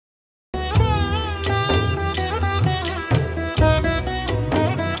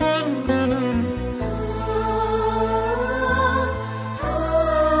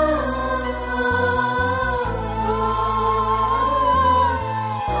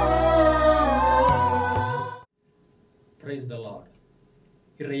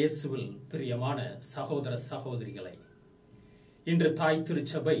இயேசுவில் பிரியமான சகோதர சகோதரிகளை, இன்று தாய்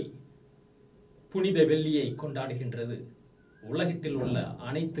திருச்சபை புனித வெள்ளியை கொண்டாடுகின்றது. உலகத்தில் உள்ள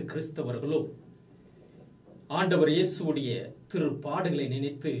அனைத்து கிறிஸ்தவர்களும் ஆண்டவர் இயேசுவுடைய திருப்பாடுகளை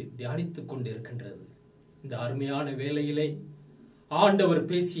நினைத்து தியானித்துக் கொண்டிருக்கின்றது. இந்த அருமையான வேளையிலே ஆண்டவர்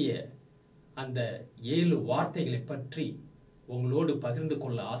பேசிய அந்த 7 வார்த்தைகளை பற்றி உங்களோடு பகிர்ந்து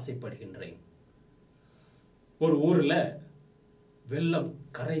கொள்ள ஆசைப்படுகின்றேன். ஒரு ஊர்ல வெள்ளம்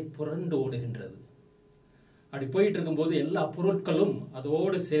கரை புரண்டு ஓடுகின்றது. அப்படி போயிட்டு இருக்கும்போது எல்லா பொருட்களும்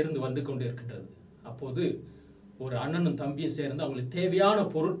அதோடு சேர்ந்து வந்து கொண்டு இருக்கின்றது. அப்போது ஒரு அண்ணனும் தம்பியும் சேர்ந்து அவங்களுக்கு தேவையான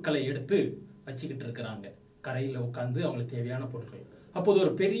பொருட்களை எடுத்து வச்சுக்கிட்டு இருக்கிறாங்க. கரையில உட்காந்து அவங்களுக்கு தேவையான பொருட்கள். அப்போது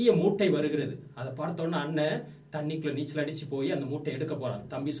ஒரு பெரிய மூட்டை வருகிறது. அதை பார்த்தோன்னா அண்ணன் தண்ணிக்குள்ள நீச்சல் அடிச்சு போய் அந்த மூட்டை எடுக்க போறான்.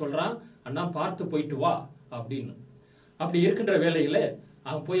 தம்பி சொல்றான், அண்ணா பார்த்து போயிட்டு வா அப்படின்னு. அப்படி இருக்கின்ற வேளையில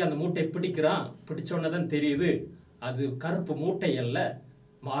அவன் போய் அந்த மூட்டை பிடிக்கிறான். பிடிச்சோன்னதான் தெரியுது அது கருப்பு மூட்டை அல்ல,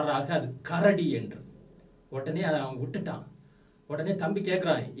 மாறாக அது கரடி என்று. உடனே அவன் விட்டுட்டான். உடனே தம்பி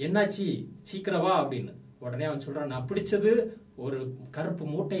கேட்கிறான், என்னாச்சு, சீக்கிரம் வா அப்படின்னு. உடனே அவன் சொல்றான், நான் பிடிச்சது ஒரு கருப்பு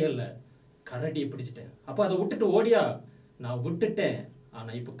மூட்டை அல்ல, கரடியை பிடிச்சிட்டேன். அப்ப அதை விட்டுட்டு ஓடியா? நான் விட்டுட்டேன்,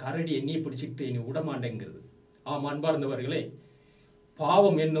 ஆனா இப்ப கரடி என்னையை பிடிச்சிட்டு என்னை விடமாட்டேங்கிறது. ஆமா அன்பார்ந்தவர்களே,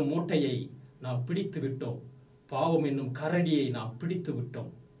 பாவம் என்னும் மூட்டையை நாம் பிடித்து விட்டோம். பாவம் என்னும் கரடியை நாம் பிடித்து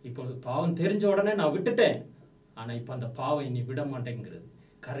விட்டோம். இப்பொழுது பாவம் தெரிஞ்ச உடனே நான் விட்டுட்டேன், ஆனா இப்ப அந்த பாவம் என்னை விட மாட்டேங்கிறது,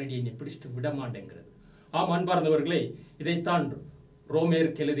 கரடி என்னை பிடிச்சிட்டு விட மாட்டேங்கிறது. ஆம் அன்பார்ந்தவர்களே, இதைத்தான்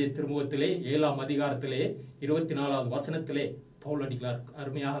ரோமேருக்கு எழுதிய திருமுகத்திலே 7ஆம் அதிகாரத்திலே 24வது வசனத்திலே பவுல் அடிகளார்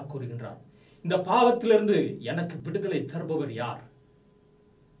அருமையாக கூறுகின்றார். இந்த பாவத்திலிருந்து எனக்கு விடுதலை தருபவர் யார்?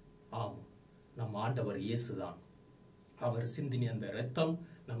 ஆம், நம் ஆண்டவர் இயேசுதான். அவர் சிந்தின அந்த இரத்தம்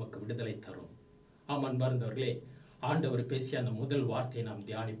நமக்கு விடுதலை தரும். ஆம் அன்பார்ந்தவர்களே, ஆண்டவர் பேசிய அந்த முதல் வார்த்தையை நாம்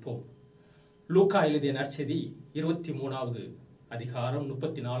தியானிப்போம். லூக்கா எழுதிய நற்செய்தி 23வது அதிகாரம்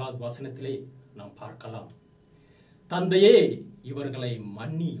 34வது வசனத்திலே நாம் பார்க்கலாம். தந்தையே, இவர்களை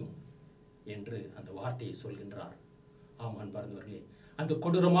மன்னியும் என்று அந்த வார்த்தையை சொல்கின்றார். ஆம் அன்பார்ந்தவர்களே, அந்த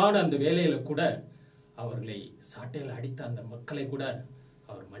கொடூரமான அந்த வேலையில கூட அவர்களை சாட்டையில் அடித்த அந்த மக்களை கூட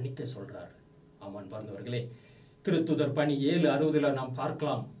அவர் மன்னிக்க சொல்றார். ஆம் அன்பார்ந்தவர்களே, திருத்துதர் பணி 7:60 நாம்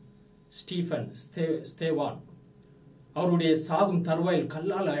பார்க்கலாம். ஸ்தேவான் அவருடைய சாகும் தருவாயில்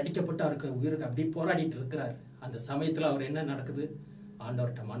கல்லால் அடிக்கப்பட்டு உயிருக்கு அப்படி போராடிட்டு இருக்கிறார். அந்த சமயத்துல அவர் என்ன நடக்குது?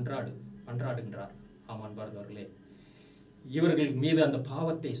 ஆண்டவர்கிட்ட மன்றாடுகின்றார். ஆம் அன்பார்ந்தவர்களே, இவர்கள் மீது அந்த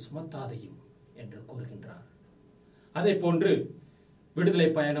பாவத்தை சுமத்தாதையும் என்று கூறுகின்றார். அதே போன்று விடுதலை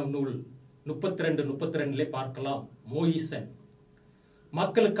பயணம் நூல் 32:32 பார்க்கலாம். மோயிசன்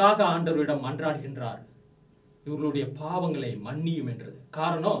மக்களுக்காக ஆண்டவரிடம் மன்றாடுகின்றார், இவர்களுடைய பாவங்களை மன்னியும் என்று.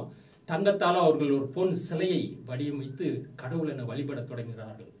 காரணம், தங்கத்தால் அவர்கள் ஒரு பொன் சிலையை வடிவமைத்து கடவுள் என வழிபட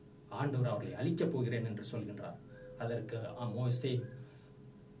தொடங்குகிறார்கள். ஆண்டவர் அவர்களை அழிக்கப் போகிறேன் என்று சொல்கின்றார். அதற்கு மோசே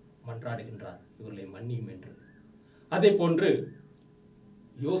மன்றாடுகின்றார், இவர்களை மன்னியும் என்று. அதே போன்று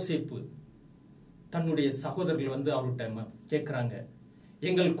யோசேப்பு தன்னுடைய சகோதரர்கள் வந்து அவர்கிட்ட கேட்கிறாங்க,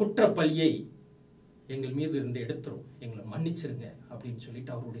 எங்கள் குற்ற பழியை எங்கள் மீது இருந்து எடுத்துரும், எங்களை மன்னிச்சிருங்க அப்படின்னு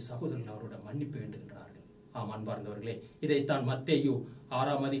சொல்லிட்டு அவருடைய சகோதரர்கள் அவரோட மன்னிப்பு வேண்டுகின்றார்கள். ஆம் அன்பார்ந்தவர்களே, இதைத்தான் மத்தேயு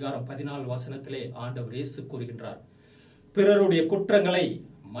 6ஆம் அதிகாரம் 14 வசனத்திலே ஆண்டவர் இயேசு கூறுகின்றார், பிறருடைய குற்றங்களை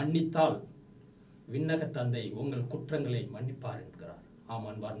மன்னித்தால் விண்ணக தந்தை உங்கள் குற்றங்களை மன்னிப்பார் என்கிறார். ஆம்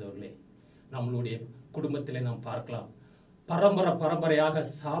அன்பார்ந்தவர்களே, நம்மளுடைய குடும்பத்திலே நாம் பார்க்கலாம், பரம்பரையாக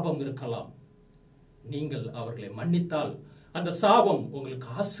சாபம் இருக்கலாம். நீங்கள் அவர்களை மன்னித்தால் அந்த சாபம் உங்களுக்கு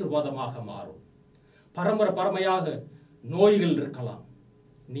ஆசீர்வாதமாக மாறும். பரம்பரையாக நோய்கள் இருக்கலாம்,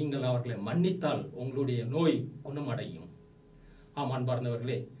 நீங்கள் அவர்களை மன்னித்தால் உங்களுடைய நோய் குணமடையும். ஆம்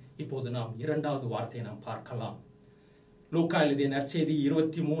அன்பார்ந்தவர்களே, இப்போது நாம் 2வது வார்த்தையை நாம் பார்க்கலாம். லூக்கா எழுதிய நற்செய்தி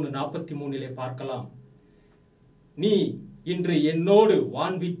 23:43 பார்க்கலாம். நீ இன்று என்னோடு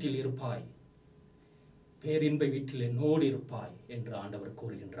வான் வீட்டில் இருப்பாய், பேரின்ப வீட்டில் என்னோடு இருப்பாய் என்று ஆண்டவர்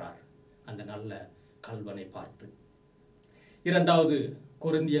கூறுகின்றார் அந்த நல்ல கல்வனை பார்த்து. 2வது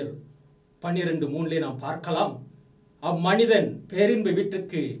கொரிந்தியர் 12:3 நாம் பார்க்கலாம், அம்மனிதன் பேரின்ப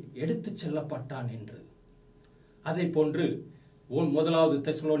வீட்டுக்கு எடுத்துச் செல்லப்பட்டான் என்று. அதை போன்று 1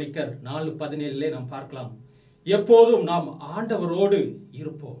 தெசலோனிக்கர் 4:17 நாம் பார்க்கலாம், எப்போதும் நாம் ஆண்டவரோடு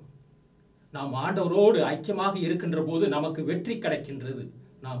இருப்போம். நாம் ஆண்டவரோடு ஐக்கியமாக இருக்கின்ற போது நமக்கு வெற்றி கிடைக்கின்றது.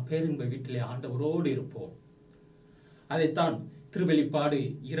 நாம் பேரின்ப வீட்டிலே ஆண்டவரோடு இருப்போம். அதைத்தான் திருவெளிப்பாடு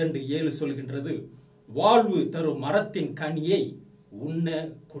 2:7 சொல்கின்றது, வாழ்வு தரும் மரத்தின் கனியை உண்ண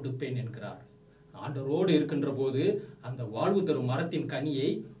கொடுப்பேன் என்கிறார். ஆண்டவரோடு இருக்கின்ற போது அந்த வாழ்வு தரும் மரத்தின் கனியை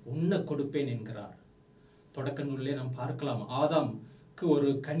உண்ண கொடுப்பேன் என்கிறார். தொடக்க நூலிலே நாம் பார்க்கலாம், ஆதாம்க்கு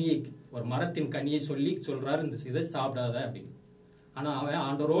ஒரு மரத்தின் கனியை சொல்றாரு, இந்த இதை சாப்பிடாத அப்படின்னு. ஆனா அவன்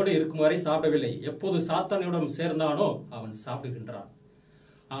ஆண்டவரோடு இருக்கும் வரை சாப்பிடவில்லை. எப்போது சாத்தானிடம் சேர்ந்தானோ அவன் சாப்பிடுகின்றான்.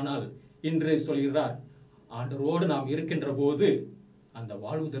 ஆனால் இன்று சொல்கிறார், ஆண்டவரோடு நாம் இருக்கின்ற போது அந்த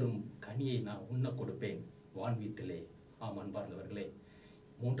வாழ்வு தரும் கனியை நான் உண்ண கொடுப்பேன் வான் வீட்டிலே. ஆம் அன்பார்ந்தவர்களே,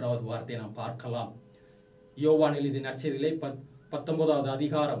 மூன்றாவது வார்த்தையை நாம் பார்க்கலாம். யோவான் எழுதிய நற்செய்தியிலே 19வது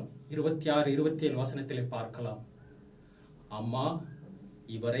அதிகாரம் 26, 27 வசனத்திலே பார்க்கலாம். அம்மா,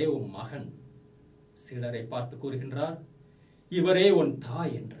 இவரே உன் மகன். சீடரை பார்த்து கூறுகின்றார், இவரே உன்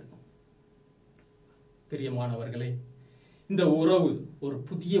தாய் என்று. பிரியமானவர்களே, இந்த உறவு ஒரு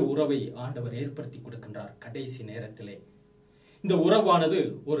புதிய உறவை ஆண்டவர் ஏற்படுத்தி கொடுக்கின்றார் கடைசி நேரத்திலே. இந்த உறவானது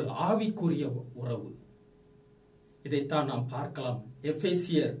ஒரு ஆவிக்குரிய உறவு. இதைத்தான் நாம் பார்க்கலாம்.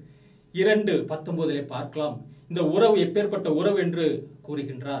 எபேசியர் 2:19 பார்க்கலாம். இந்த உறவு எப்பேற்பட்ட உறவு என்று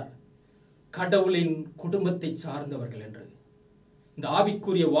கூறுகின்றார், கடவுளின் குடும்பத்தை சார்ந்தவர்கள் என்று. இந்த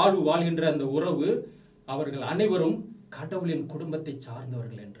ஆவிக்குரிய வாழ்வு வாழ்கின்ற அந்த உறவு, அவர்கள் அனைவரும் கடவுளின் குடும்பத்தை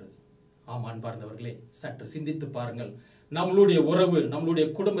சார்ந்தவர்கள் என்று. ஆம் அன்பார்ந்தவர்களே, சற்று சிந்தித்து பாருங்கள். நம்மளுடைய உறவு, நம்மளுடைய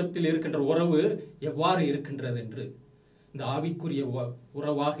குடும்பத்தில் இருக்கின்ற உறவு எவ்வாறு இருக்கின்றது என்று. இந்த ஆவிக்குரிய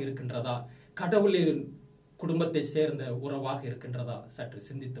உறவாக இருக்கின்றதா, கடவுளின் குடும்பத்தை சேர்ந்த உறவாக இருக்கின்றதா? சற்று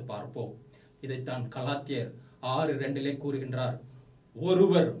சிந்தித்து பார்ப்போம். இதைத்தான் கலாத்தியர் 6:2 கூறுகின்றார்,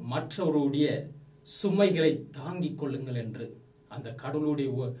 ஒருவர் மற்றவருடைய சுமைகளை தாங்கிக் கொள்ளுங்கள் என்று. அந்த கடவுளுடைய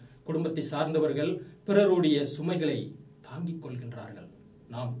குடும்பத்தை சார்ந்தவர்கள் பிறருடைய சுமைகளை தாங்கிக் கொள்கின்றார்கள்.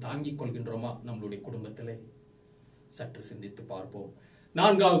 நாம் தாங்கிக் கொள்கின்றோமா நம்மளுடைய குடும்பத்திலே? சற்று சிந்தித்து பார்ப்போம்.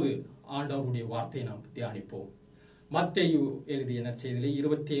 நான்காவது ஆண்டவருடைய வார்த்தையை நாம் தியானிப்போம். மத்தேயு எழுதிய நற்செய்தியிலே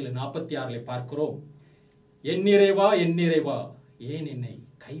 27:46 பார்க்கிறோம், என் நிறைவா என் நிறைவா ஏன் என்னை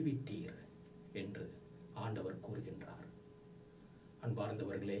கைவிட்டீர் என்று ஆண்டவர் கூறுகின்றார்.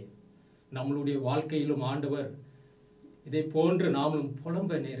 அன்பார்ந்தவர்களே, நம்மளுடைய வாழ்க்கையிலும் ஆண்டவர் இதை போன்று நாமளும்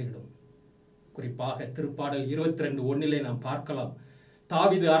புலம்ப நேரிடும். குறிப்பாக திருப்பாடல் 22:1 நாம் பார்க்கலாம்.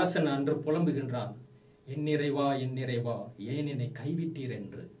 தாவீது அரசன் அன்று புலம்புகின்றான், என் நிறைவா என் நிறைவா ஏன் என்னை கைவிட்டீர்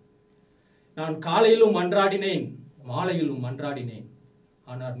என்று. நான் காலையிலும் மன்றாடினேன், மாலையிலும் மன்றாடினேன்,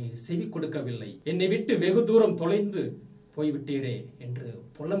 ஆனால் நீ செவி கொடுக்கவில்லை. என்னை விட்டு வெகு தூரம் தொலைந்து போய்விட்டீரே என்று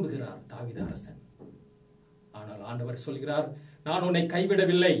புலம்புகிறார் தாவீது அரசன். ஆனால் ஆண்டவர் சொல்கிறார், நான் உன்னை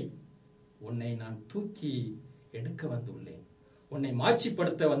கைவிடவில்லை, உன்னை நான் தூக்கி எடுக்க வந்துள்ளேன், உன்னை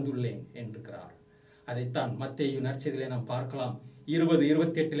மாட்சிப்படுத்த வந்துள்ளேன் என்கிறார். அதைத்தான் மத்தேயு நற்செய்தியிலே நாம் பார்க்கலாம்.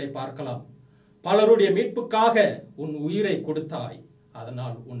 20:28 பார்க்கலாம், பலருடைய மீட்புக்காக உன் உயிரை கொடுத்தாய்,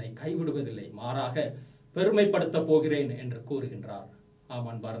 அதனால் உன்னை கைவிடுவதில்லை, மாறாக பெருமைப்படுத்த போகிறேன் என்று கூறுகின்றார். ஆம்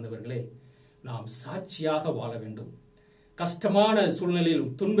அன்பார்ந்தவர்களே, நாம் சாட்சியாக வாழ வேண்டும். கஷ்டமான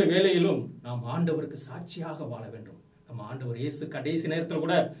சூழ்நிலையிலும் துன்ப வேளையிலும் நாம் ஆண்டவருக்கு சாட்சியாக வாழ வேண்டும். நம்ம ஆண்டவர் இயேசு கடைசி நேரத்தில்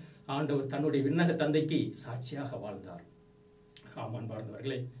கூட ஆண்டவர் தன்னுடைய விண்ணக தந்தைக்கு சாட்சியாக வாழ்ந்தார். ஆம்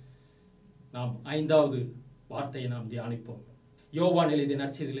அன்பார்ந்தவர்களே, நாம் 5வது வார்த்தையை நாம் தியானிப்போம். யோவான் எழுதிய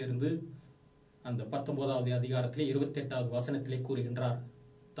நற்செய்தியிலிருந்து அந்த 19வது அதிகாரத்திலே 28வது வசனத்திலே கூறுகின்றார்,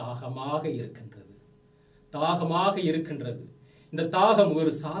 தாகமாக இருக்கின்றது, தாகமாக இருக்கின்றது. இந்த தாகம்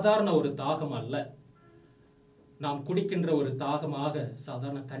ஒரு சாதாரண ஒரு தாகம் அல்ல. நாம் குடிக்கின்ற ஒரு தாகமாக,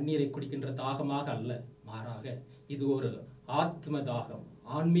 சாதாரண தண்ணீரை குடிக்கின்ற தாகமாக அல்ல, மாறாக இது ஒரு ஆத்ம தாகம்,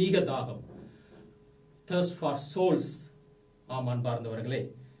 ஆன்மீக தாகம். thirst for souls. ஆம் அன்பார்ந்தவர்களே,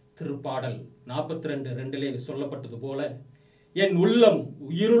 திருப்பாடல் 42:2 சொல்லப்பட்டது போல, என் உள்ளம்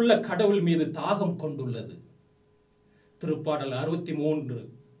உயிருள்ள கடவுள் மீது தாகம் கொண்டுள்ளது. திருப்பாடல்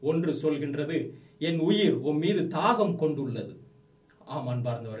 63:1 சொல்கின்றது, என் உயிர் உன் மீது தாகம் கொண்டுள்ளது. ஆம்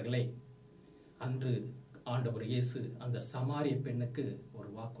அன்பார்ந்தவர்களே, அன்று ஆண்டவர் இயேசு அந்த சமாரிய பெண்ணுக்கு ஒரு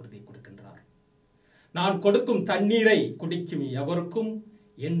வாக்குறுதி கொடுக்கின்றார், நான் கொடுக்கும் தண்ணீரை குடிக்கும் எவருக்கும்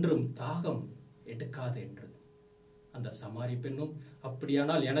என்றும் தாகம் எடுக்காது என்று. அந்த சமாரிய பெண்ணும்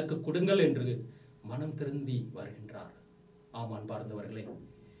அப்படியானால் எனக்கு கொடுங்கள் என்று மனம் திருந்தி வருகின்றார். ஆம் அன்பார்ந்தவர்களே,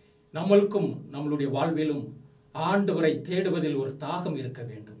 நம்மளுக்கும் நம்மளுடைய வாழ்விலும் ஆண்டவரை தேடுவதில் ஒரு தாகம் இருக்க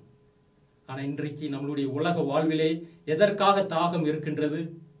வேண்டும். ஆனால் இன்றைக்கு நம்மளுடைய உலக வாழ்விலே எதற்காக தாகம் இருக்கின்றது?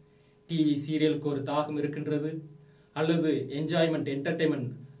 டிவி சீரியலுக்கு ஒரு தாகம் இருக்கின்றது, அல்லது என்ஜாய்மெண்ட் என்டர்டைன்மெண்ட்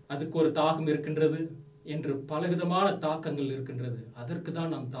அதுக்கு ஒரு தாகம் இருக்கின்றது என்று பலவிதமான தாக்கங்கள் இருக்கின்றது. அதற்கு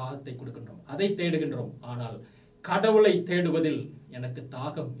தான் நாம் தாகத்தை கொடுக்கின்றோம், அதை தேடுகின்றோம். ஆனால் கடவுளை தேடுவதில் எனக்கு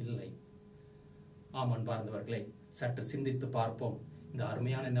தாகம் இல்லை. ஆம் அன்பார்ந்தவர்களே, சற்று சிந்தித்து பார்ப்போம். இந்த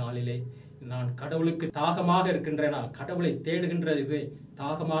அருமையான நாளிலே நான் கடவுளுக்கு தாகமாக இருக்கின்றனா, கடவுளை தேடுகின்ற இது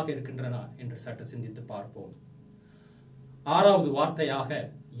தாகமாக இருக்கின்றனா என்று சற்று சிந்தித்து பார்ப்போம். 6வது வார்த்தையாக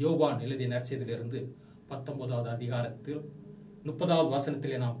யோவான் எழுதிய நற்செய்தியிலிருந்து 19வது அதிகாரத்தில் 30வது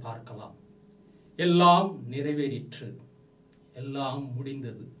வசனத்திலே நாம் பார்க்கலாம், எல்லாம் நிறைவேறிற்று, எல்லாம்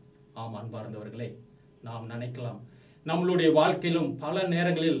முடிந்தது. ஆம் அன்பார்ந்தவர்களே, நாம் நினைக்கலாம் நம்மளுடைய வாழ்க்கையிலும் பல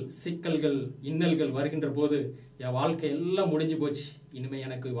நேரங்களில் சிக்கல்கள் இன்னல்கள் வருகின்ற போது என் வாழ்க்கை எல்லாம் முடிஞ்சு போச்சு, இனிமே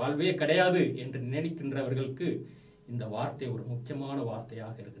எனக்கு வாழ்வே கிடையாது என்று நினைக்கின்றவர்களுக்கு இந்த வார்த்தை ஒரு முக்கியமான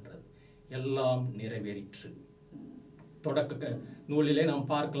வார்த்தையாக இருக்கின்றது. எல்லாம் நிறைவேறிற்று. தொடக்க நூலிலே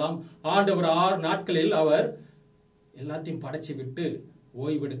நாம் பார்க்கலாம், ஆண்டவர் 6 நாட்களில் அவர் எல்லாத்தையும் படைச்சு விட்டு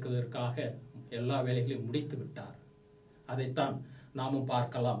ஓய்வெடுப்பதற்காக எல்லா வேலைகளையும் முடித்து விட்டார். அதைத்தான் நாமும்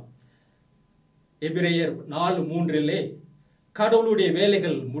பார்க்கலாம். எபிரேயர் 4:3 கடவுளுடைய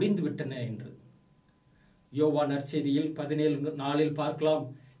வேலைகள் முடிந்து விட்டன என்று. யோவான் நற்செய்தியில் 17:4 பார்க்கலாம்,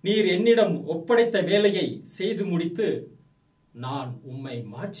 நீர் என்னிடம் ஒப்படைத்த வேலையை செய்து முடித்து நான் உம்மை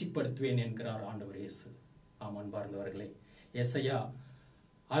மாட்சிப்படுத்துவேன் என்கிறார் ஆண்டவர் இயேசு. ஆம் அன்பார்ந்தவர்களே, எசையா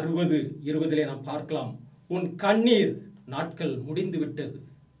 60:20 நாம் பார்க்கலாம், உன் கண்ணீர் நாட்கள் முடிந்து விட்டது,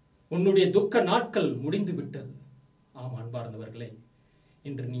 உன்னுடைய துக்க நாட்கள் முடிந்து விட்டது. ஆம் அன்பார்ந்தவர்களே,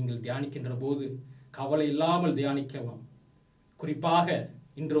 இன்று நீங்கள் தியானிக்கின்ற போது கவலை இல்லாமல் தியானிக்கவும். குறிப்பாக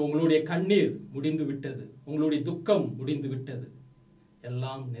இன்று உங்களுடைய கண்ணீர் முடிந்து விட்டது, உங்களுடைய துக்கம் முடிந்து விட்டது,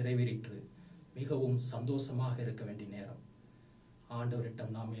 எல்லாம் நிறைவேறிற்று. மிகவும் சந்தோஷமாக இருக்க வேண்டிய நேரம்.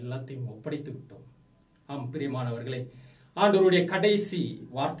 ஆண்டவரிடம் நாம் எல்லாத்தையும் ஒப்படைத்து விட்டோம். ஆம் பிரியமானவர்களே, ஆண்டவருடைய கடைசி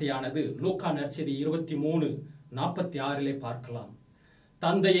வார்த்தையானது லூக்கா நற்செய்தி 23:46 பார்க்கலாம்,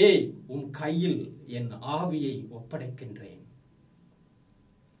 தந்தையே உம் கையில் என் ஆவியை ஒப்படைக்கின்றேன்.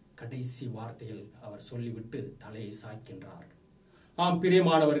 கடைசி வார்த்தையில் அவர் சொல்லிவிட்டு தலையை சாய்க்கின்றார். ஆம்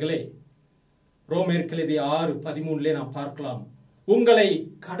பிரியமானவர்களே, ரோமேயருக்கு எழுதிய 6:13 நாம் பார்க்கலாம், உங்களை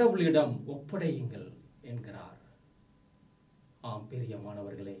கடவுளிடம் ஒப்படையுங்கள் என்கிறார். ஆம்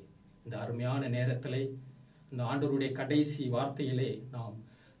பிரியமானவர்களே, இந்த அருமையான நேரத்திலே இந்த ஆண்டவருடைய கடைசி வார்த்தையிலே நாம்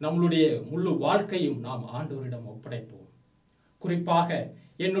நம்மளுடைய முழு வாழ்க்கையும் நாம் ஆண்டவரிடம் ஒப்படைப்போம். குறிப்பாக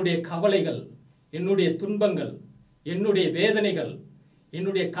என்னுடைய கவலைகள், என்னுடைய துன்பங்கள், என்னுடைய வேதனைகள்,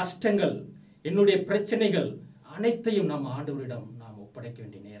 என்னுடைய கஷ்டங்கள், என்னுடைய பிரச்சனைகள் அனைத்தையும் நாம் ஆண்டவரிடம் நாம் ஒப்படைக்க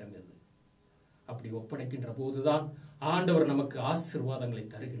வேண்டிய நேரம் இது. அப்படி ஒப்படைக்கின்ற போதுதான் ஆண்டவர் நமக்கு ஆசீர்வாதங்களை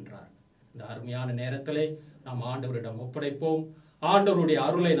தருகின்றார். இந்த அருமையான நேரத்திலே நாம் ஆண்டவரிடம் ஒப்படைப்போம். ஆண்டவருடைய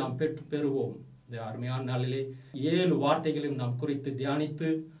அருளை நாம் பெறுவோம். இந்த அருமையான நாளிலே 7 வார்த்தைகளையும் நாம் குறித்து தியானித்து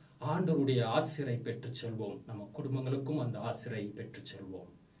ஆண்டவருடைய ஆசீரை பெற்றுச் செல்வோம். நம்ம குடும்பங்களுக்கும் அந்த ஆசீரை பெற்றுச் செல்வோம்.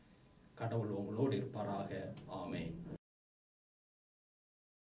 கடவுள் உங்களோடு இருப்பாராக. ஆமென்.